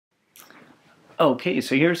Okay,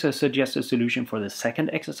 so here's a suggested solution for the second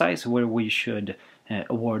exercise where we should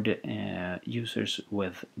award users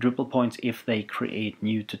with Drupal points if they create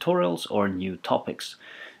new tutorials or new topics.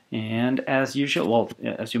 And as usual, well,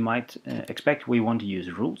 as you might expect, we want to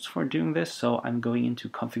use rules for doing this. So I'm going into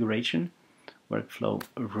configuration, workflow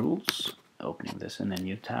rules, opening this in a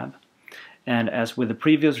new tab. And as with the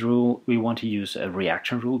previous rule, we want to use a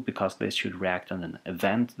reaction rule because this should react on an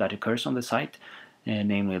event that occurs on the site,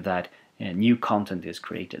 namely that new content is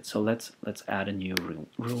created. So let's add a new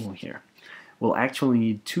rule here. We'll actually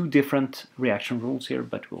need two different reaction rules here,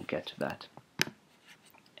 but we'll get to that.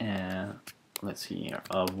 Let's see here,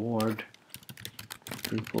 award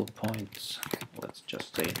Drupal points. Let's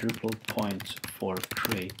just say Drupal points for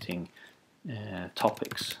creating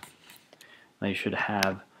topics. They should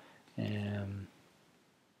have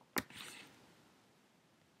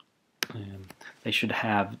they should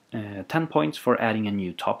have 10 points for adding a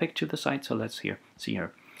new topic to the site. So let's see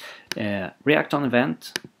here. React on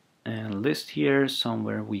event, list here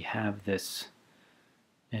somewhere we have this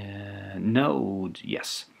node,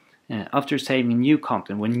 yes. After saving new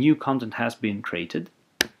content, when new content has been created,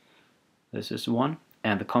 this is one,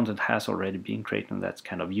 and the content has already been created, and that's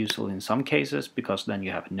kind of useful in some cases because then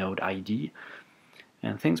you have a node ID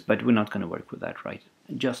and things, but we're not going to work with that right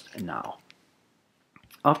just now.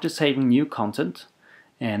 After saving new content,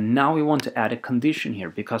 and now we want to add a condition here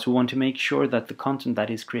because we want to make sure that the content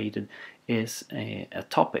that is created is a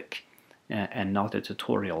topic and not a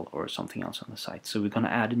tutorial or something else on the site. So we're going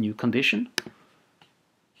to add a new condition.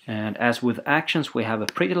 And as with actions, we have a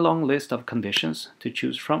pretty long list of conditions to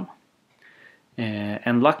choose from.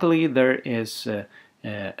 And luckily there is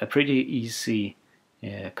a pretty easy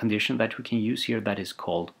condition that we can use here that is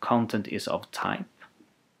called content is of type.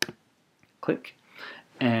 Click.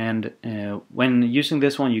 And when using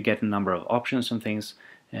this one, you get a number of options and things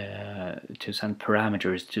to send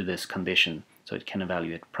parameters to this condition so it can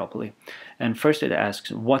evaluate properly. And first it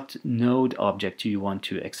asks what node object do you want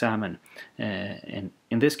to examine. And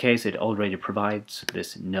in this case it already provides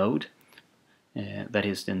this node that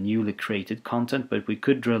is the newly created content, but we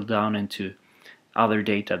could drill down into other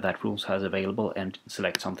data that rules has available and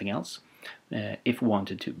select something else if we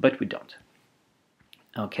wanted to, but we don't.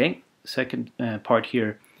 Okay. Second part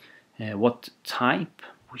here, what type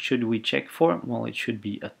should we check for? Well, it should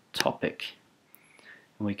be a topic.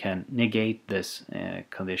 We can negate this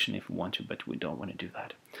condition if we want to, but we don't want to do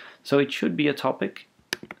that. So it should be a topic.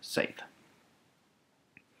 Save.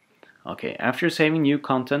 Okay, after saving new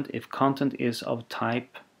content, if content is of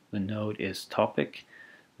type, the node is topic,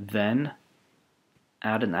 then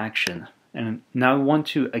add an action. And now we want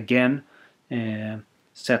to again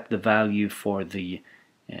set the value for the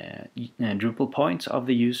Drupal points of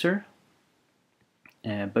the user,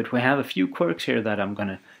 but we have a few quirks here that I'm going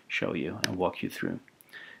to show you and walk you through.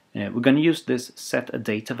 We're going to use this set a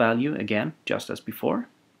data value again, just as before.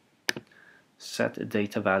 Set a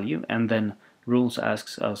data value, and then rules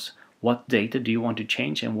asks us what data do you want to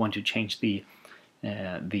change, and want to change the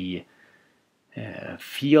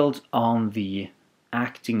field on the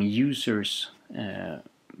acting user's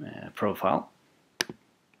profile,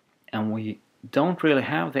 and we don't really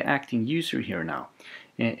have the acting user here now.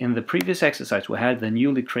 In the previous exercise we had the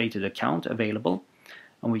newly created account available,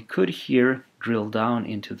 and we could here drill down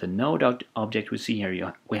into the node object. We see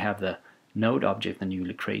here we have the node object, the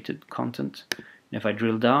newly created content. And if I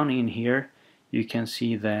drill down in here, you can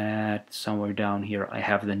see that somewhere down here I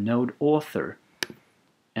have the node author,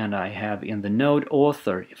 and I have in the node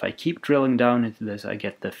author, if I keep drilling down into this, I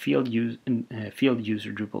get the field user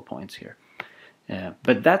Drupal points here.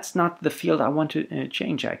 But that's not the field I want to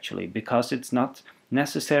change actually, because it's not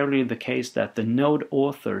necessarily the case that the node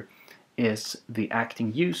author is the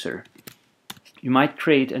acting user. You might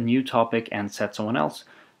create a new topic and set someone else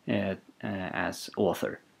as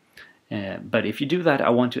author. But if you do that, I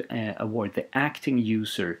want to award the acting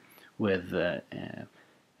user with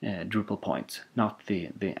Drupal points, not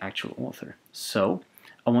the actual author. So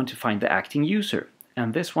I want to find the acting user,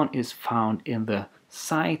 and this one is found in the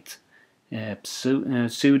site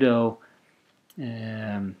pseudo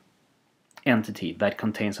entity that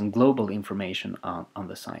contains some global information on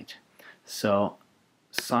the site. So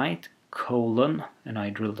site : and I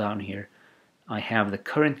drill down here, I have the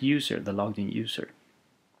current user, the logged in user.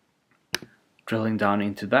 Drilling down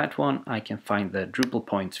into that one, I can find the Drupal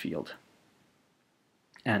points field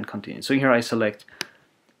and continue. So here I select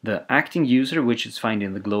the acting user, which is found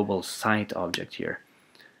in the global site object here,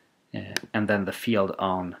 and then the field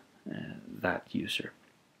on that user.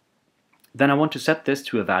 Then I want to set this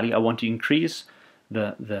to a value. I want to increase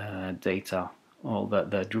the data, or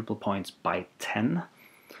the Drupal points by 10.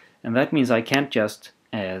 And that means I can't just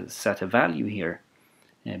set a value here,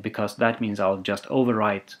 because that means I'll just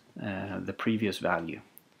overwrite the previous value.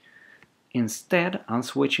 Instead, I'm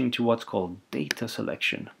switching to what's called data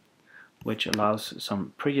selection, which allows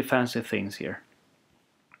some pretty fancy things here.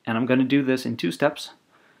 And I'm going to do this in 2 steps.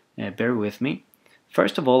 Bear with me.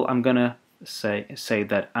 First of all, I'm going to say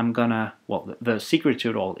that I'm going to, well, the secret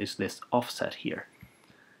to it all is this offset here.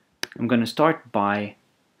 I'm going to start by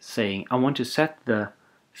saying I want to set the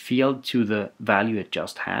field to the value it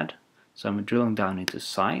just had. So I'm drilling down into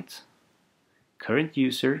site, current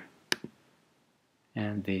user,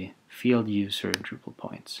 and the field user Drupal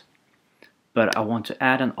points. But I want to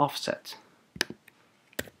add an offset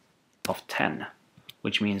of 10,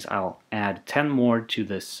 which means I'll add 10 more to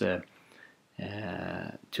this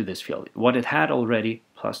field. What it had already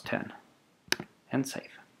plus 10, and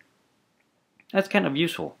save. That's kind of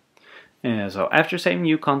useful. So after saving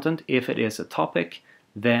new content, if it is a topic,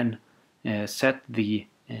 then set the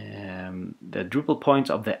Drupal points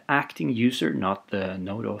of the acting user, not the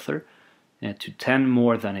node author, to 10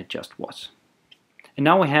 more than it just was. And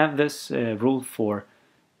now we have this rule for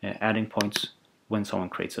adding points when someone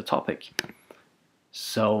creates a topic.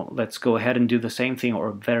 So let's go ahead and do the same thing, or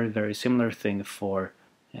a very, very similar thing for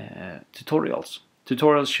tutorials.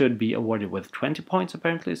 Tutorials should be awarded with 20 points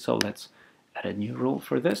apparently, so let's add a new rule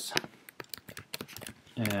for this.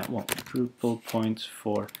 Well, Drupal points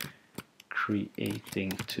for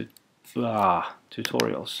creating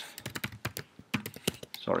tutorials.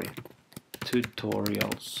 Sorry,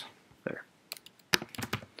 tutorials. There.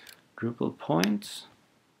 Drupal points.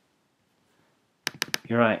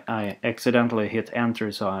 Here I accidentally hit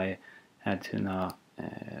enter, so I had to now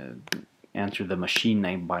enter the machine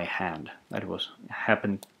name by hand. That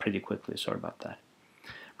happened pretty quickly. Sorry about that.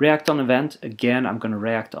 React on event. Again, I'm going to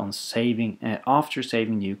react on saving after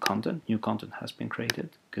saving new content. New content has been created.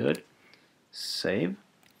 Good. Save.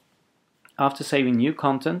 After saving new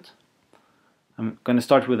content, I'm going to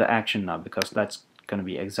start with the action now, because that's going to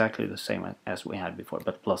be exactly the same as we had before,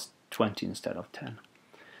 but plus 20 instead of 10.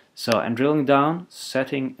 So I'm drilling down,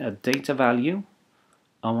 setting a data value.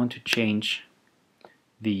 I want to change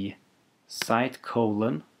the site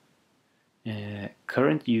colon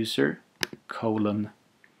current user colon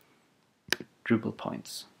Drupal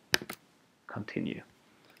points. Continue.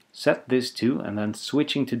 Set this to, and then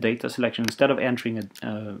switching to data selection. Instead of entering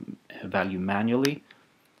a value manually,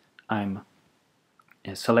 I'm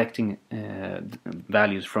selecting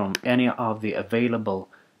values from any of the available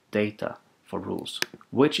data for rules,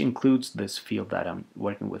 which includes this field that I'm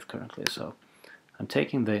working with currently. So I'm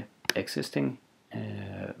taking the existing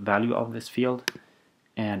value of this field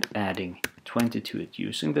and adding 20 to it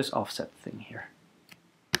using this offset thing here.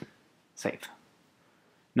 Save.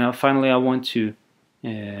 Now finally I want to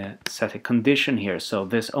set a condition here, so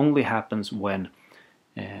this only happens when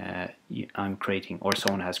I'm creating, or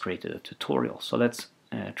someone has created a tutorial. So let's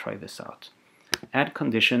try this out. Add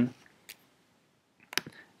condition,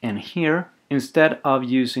 and here instead of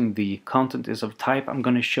using the content is of type, I'm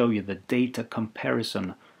going to show you the data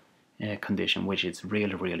comparison condition, which is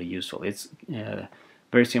really, really useful. It's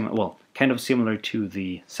very similar, well, kind of similar to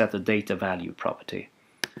the set the data value property.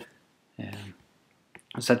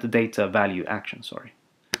 Set the data value action, sorry.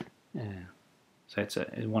 So it's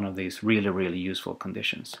one of these really, really useful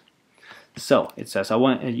conditions. So it says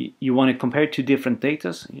you want to compare 2 different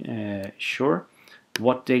datas. Sure.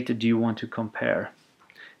 What data do you want to compare?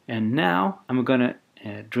 And now I'm going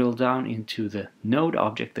to drill down into the node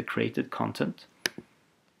object, the created content.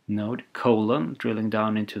 Node colon, drilling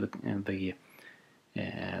down into the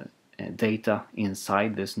data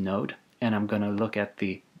inside this node, and I'm going to look at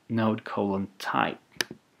the node colon type,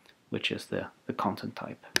 which is the content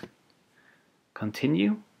type.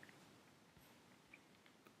 Continue,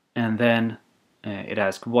 and then it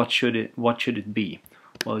asks what should it be.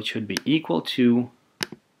 Well, it should be equal to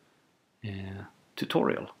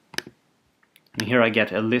tutorial. And here I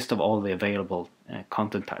get a list of all the available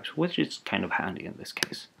content types, which is kind of handy in this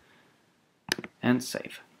case. And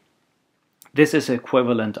save. This is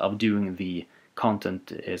equivalent of doing the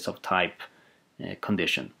content is of type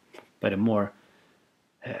condition, but a more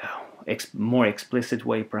explicit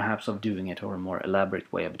way perhaps of doing it, or a more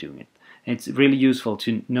elaborate way of doing it. And it's really useful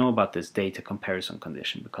to know about this data comparison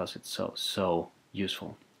condition, because it's so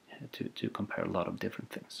useful to compare a lot of different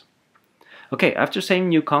things. Okay, after saying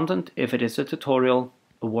new content, if it is a tutorial,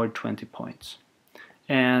 award 20 points.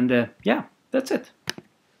 And yeah, that's it.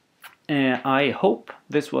 I hope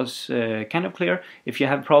this was kind of clear. If you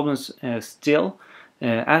have problems still,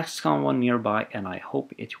 ask someone nearby, and I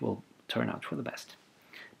hope it will turn out for the best.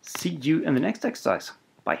 See you in the next exercise.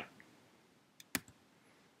 Bye.